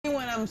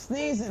I'm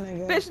sneezing,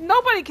 nigga. Bitch,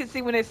 nobody can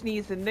see when they're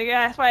sneezing, nigga.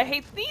 That's why I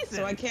hate sneezing.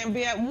 So I can't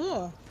be at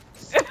war.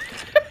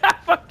 I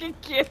fucking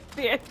can't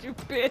stand you,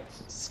 bitch.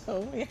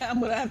 So yeah, I'm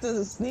gonna have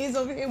to sneeze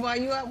over here while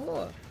you at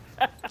war.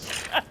 I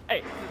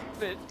hate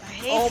this bitch. I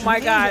hate Oh my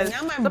sneezing. god.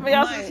 Now Somebody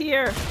else is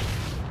here.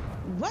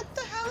 What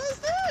the hell is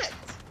that?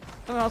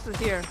 Someone else is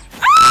here.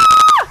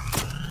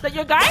 Ah! Is that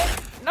your guy?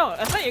 No,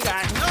 that's not your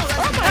guy. No, that's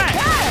Oh my guy.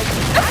 god!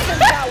 I just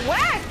got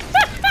whacked!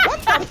 What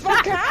the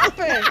fuck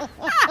happened?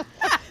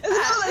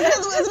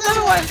 There's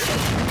another one.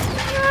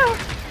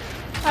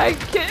 I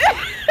can't.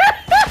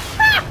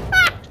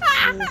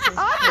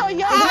 I thought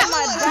y'all had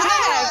my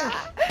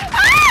back!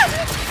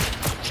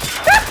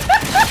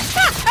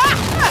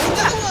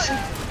 Another one.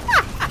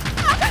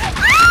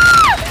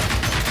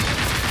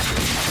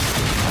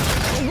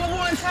 There's one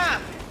more on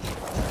top.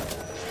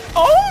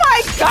 Oh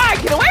my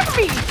god, get away from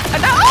me!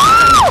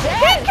 Oh!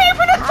 He came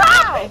from the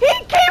top! How? He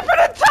came from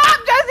the top!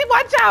 Jesse,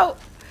 watch out!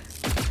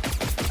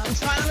 I'm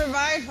trying to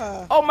revive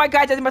her. Oh my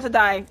god, Jesse, I'm about to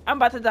die. I'm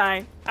about to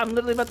die. I'm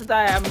literally about to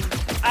die.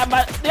 I'm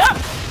about. Yep!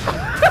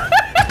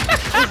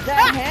 Is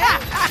that him?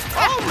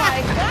 Oh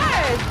my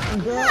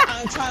god! Girl,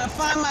 I'm trying to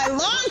find my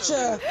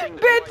launcher.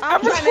 Bitch,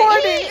 I'm trying to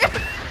recording! eat.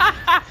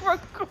 I'm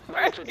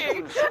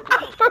recording!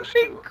 I'm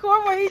recording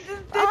what he just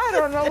did. I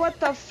don't know what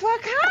the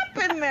fuck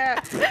happened there. I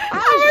I'm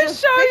was gonna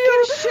just show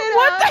you picking shit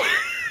what up. the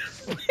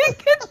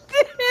speaker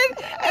did.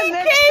 And He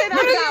then came shit, I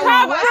from the got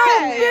top whacked.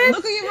 rope, bitch.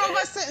 Look at your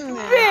robot sitting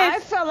there. Bitch. I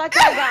felt like I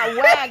got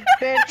whacked,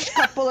 bitch, a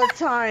couple of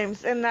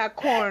times in that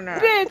corner.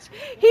 Bitch,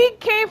 he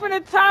came from the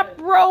top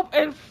rope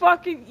and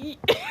fucking he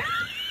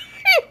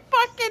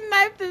fucking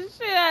knifed the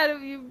shit out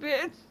of you,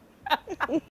 bitch.